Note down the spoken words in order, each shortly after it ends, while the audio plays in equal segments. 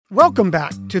Welcome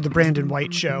back to The Brandon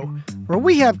White Show, where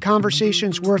we have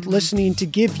conversations worth listening to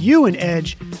give you an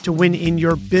edge to win in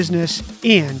your business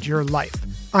and your life.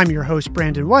 I'm your host,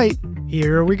 Brandon White.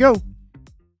 Here we go.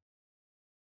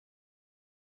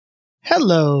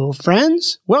 Hello,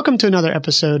 friends. Welcome to another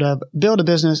episode of Build a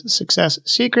Business Success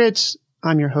Secrets.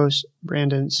 I'm your host,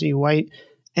 Brandon C. White.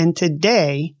 And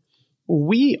today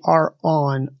we are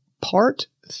on part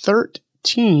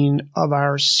 13 of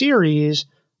our series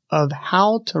of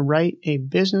how to write a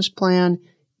business plan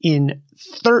in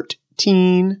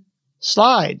 13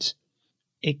 slides.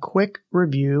 A quick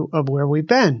review of where we've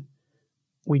been.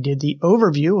 We did the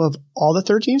overview of all the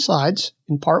 13 slides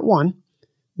in part 1.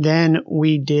 Then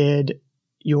we did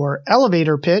your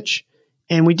elevator pitch,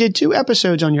 and we did 2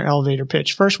 episodes on your elevator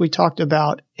pitch. First, we talked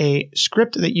about a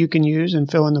script that you can use and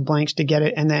fill in the blanks to get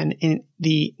it. And then in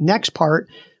the next part,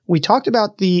 we talked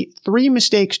about the 3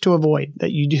 mistakes to avoid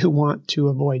that you do want to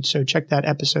avoid. So check that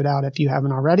episode out if you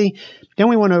haven't already. Then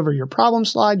we went over your problem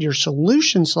slide, your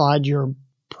solution slide, your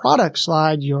product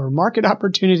slide, your market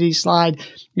opportunity slide,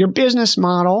 your business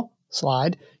model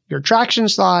slide, your traction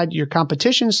slide, your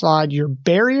competition slide, your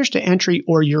barriers to entry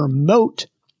or your moat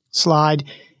slide.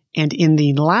 And in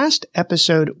the last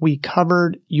episode, we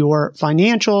covered your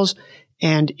financials.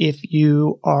 And if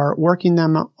you are working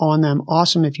on them,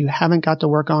 awesome. If you haven't got to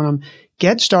work on them,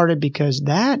 get started, because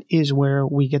that is where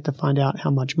we get to find out how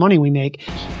much money we make.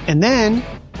 And then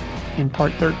in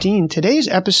part 13, today's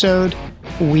episode,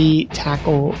 we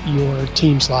tackle your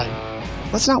team slide.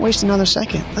 Let's not waste another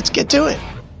second. Let's get to it.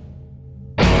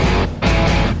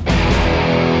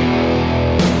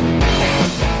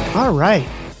 All right,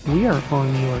 we are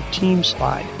on your team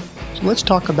slide. So let's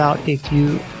talk about a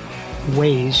few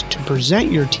ways to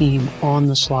present your team on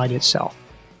the slide itself.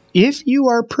 If you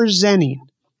are presenting,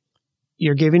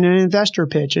 you're giving an investor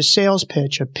pitch, a sales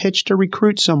pitch, a pitch to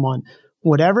recruit someone,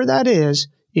 whatever that is,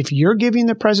 if you're giving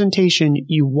the presentation,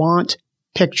 you want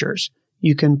pictures.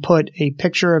 You can put a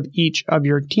picture of each of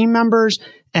your team members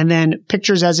and then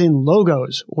pictures as in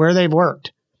logos where they've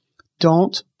worked.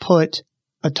 Don't put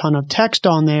a ton of text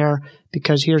on there,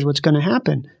 because here's what's going to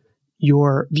happen.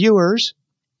 Your viewers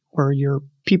or your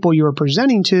people you are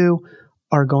presenting to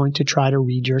are going to try to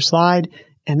read your slide,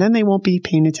 and then they won't be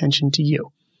paying attention to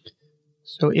you.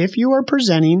 So if you are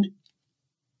presenting,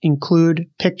 include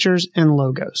pictures and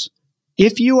logos.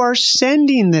 If you are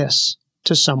sending this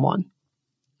to someone,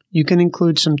 you can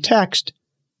include some text,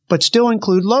 but still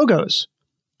include logos.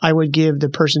 I would give the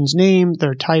person's name,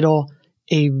 their title,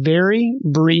 a very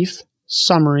brief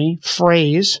summary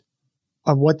phrase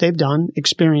of what they've done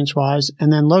experience-wise,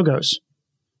 and then logos.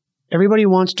 Everybody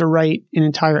wants to write an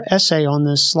entire essay on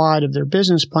this slide of their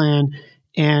business plan,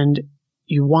 and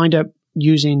you wind up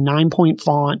using 9-point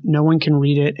font. No one can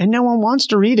read it, and no one wants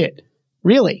to read it.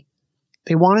 Really.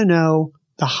 They want to know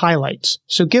the highlights.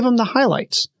 So give them the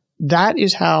highlights. That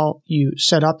is how you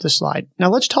set up the slide. Now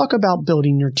let's talk about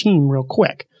building your team real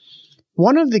quick.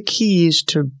 One of the keys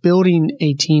to building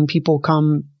a team, people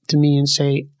come to me and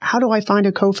say, how do I find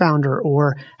a co-founder?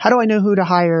 Or how do I know who to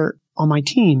hire on my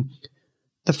team?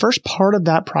 The first part of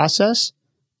that process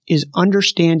is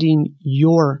understanding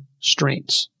your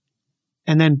strengths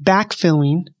and then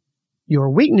backfilling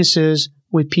your weaknesses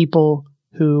with people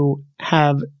who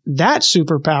have that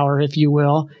superpower, if you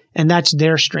will, and that's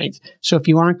their strength. So if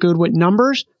you aren't good with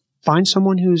numbers, find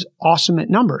someone who's awesome at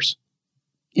numbers.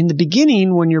 In the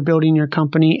beginning, when you're building your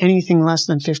company, anything less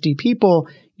than 50 people,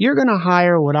 you're going to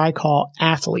hire what I call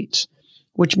athletes,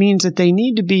 which means that they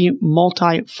need to be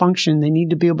multi-function. They need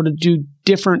to be able to do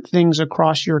different things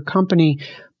across your company,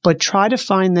 but try to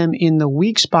find them in the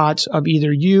weak spots of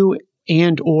either you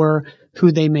and or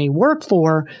who they may work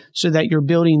for, so that you're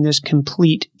building this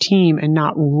complete team and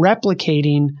not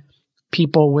replicating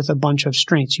people with a bunch of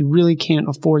strengths. You really can't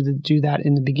afford to do that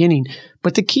in the beginning.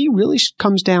 But the key really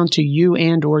comes down to you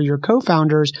and or your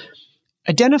co-founders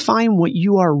identifying what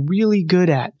you are really good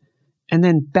at and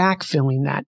then backfilling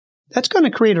that. That's going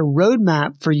to create a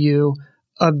roadmap for you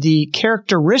of the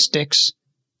characteristics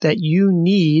that you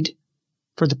need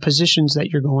for the positions that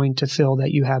you're going to fill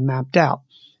that you have mapped out.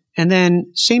 And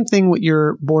then same thing with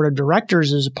your board of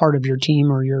directors as a part of your team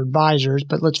or your advisors,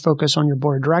 but let's focus on your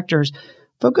board of directors.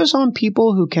 Focus on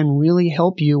people who can really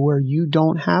help you where you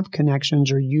don't have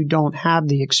connections or you don't have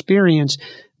the experience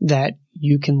that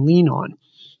you can lean on.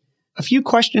 A few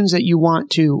questions that you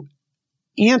want to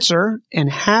answer and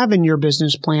have in your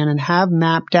business plan and have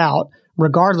mapped out,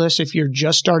 regardless if you're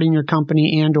just starting your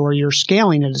company and or you're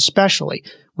scaling it, especially.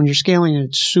 When you're scaling it,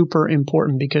 it's super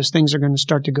important because things are going to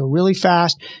start to go really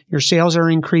fast. Your sales are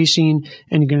increasing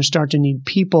and you're going to start to need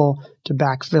people to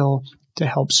backfill to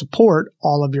help support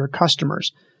all of your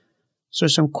customers. So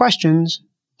some questions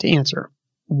to answer.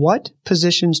 What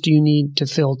positions do you need to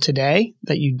fill today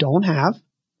that you don't have?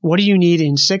 What do you need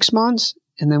in 6 months?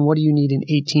 And then what do you need in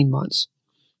 18 months?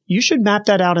 You should map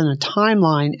that out in a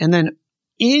timeline, and then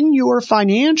in your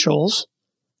financials,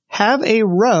 have a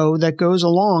row that goes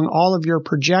along all of your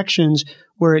projections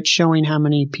where it's showing how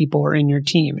many people are in your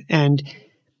team. And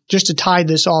just to tie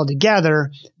this all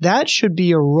together, that should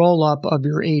be a roll-up of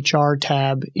your HR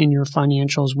tab in your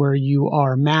financials where you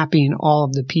are mapping all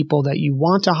of the people that you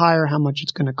want to hire, how much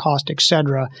it's going to cost,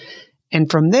 etc. And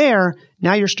from there,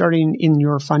 now you're starting in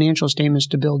your financial statements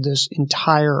to build this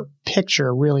entire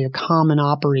picture, really a common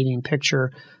operating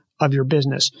picture of your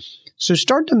business. So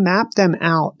start to map them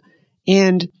out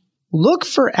and look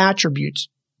for attributes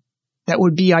that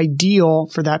would be ideal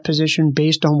for that position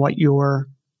based on what you're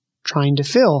trying to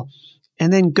fill.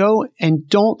 And then go and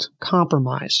don't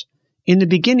compromise. In the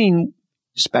beginning,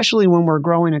 especially when we're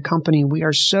growing a company, we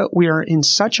are in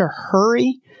such a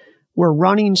hurry. We're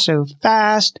running so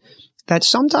fast that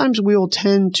sometimes we will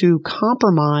tend to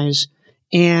compromise,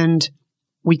 and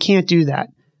we can't do that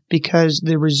because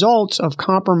the results of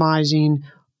compromising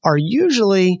are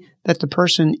usually that the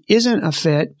person isn't a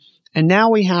fit, and now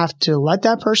we have to let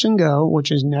that person go,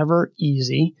 which is never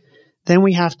easy. Then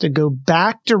we have to go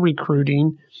back to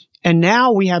recruiting, and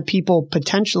now we have people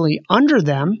potentially under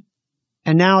them,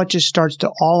 and now it just starts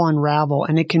to all unravel,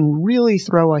 and it can really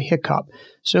throw a hiccup.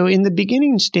 So in the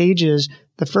beginning stages,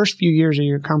 the first few years of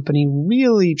your company,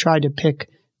 really try to pick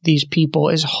these people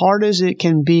as hard as it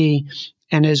can be,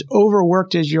 and as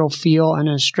overworked as you'll feel and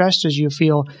as stressed as you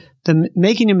feel.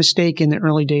 Making a mistake in the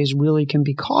early days really can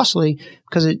be costly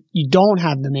because you don't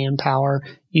have the manpower,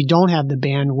 you don't have the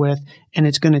bandwidth, and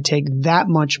it's going to take that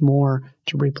much more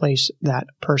to replace that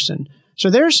person.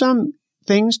 So there are some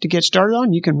things to get started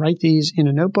on. You can write these in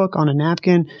a notebook, on a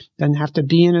napkin, doesn't have to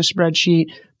be in a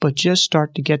spreadsheet, but just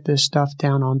start to get this stuff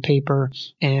down on paper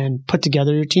and put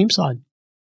together your team slide.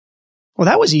 Well,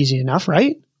 that was easy enough,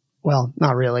 right? Well,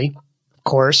 not really, of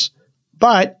course.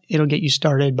 But it'll get you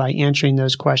started by answering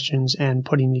those questions and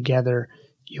putting together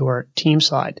your team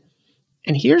slide.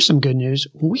 And here's some good news.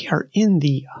 We are in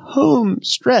the home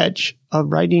stretch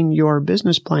of writing your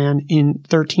business plan in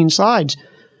 13 slides.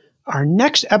 Our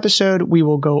next episode, we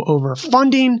will go over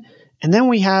funding, and then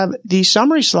we have the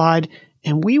summary slide,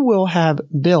 and we will have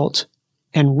built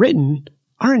and written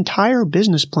our entire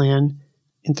business plan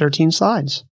in 13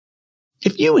 slides.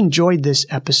 If you enjoyed this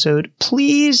episode,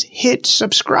 please hit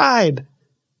subscribe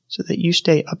so that you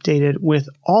stay updated with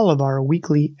all of our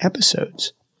weekly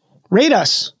episodes. Rate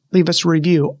us, leave us a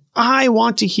review. I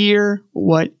want to hear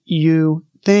what you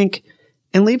think,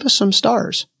 and leave us some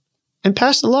stars. And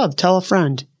pass the love, tell a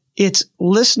friend. It's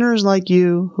listeners like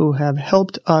you who have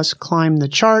helped us climb the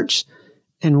charts,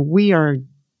 and we are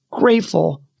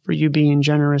grateful for you being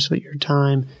generous with your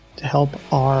time to help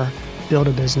our Build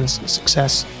a Business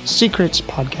Success Secrets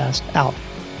podcast out.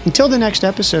 Until the next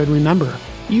episode, remember,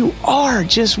 you are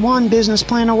just one business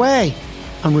plan away.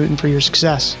 I'm rooting for your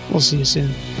success. We'll see you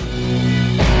soon.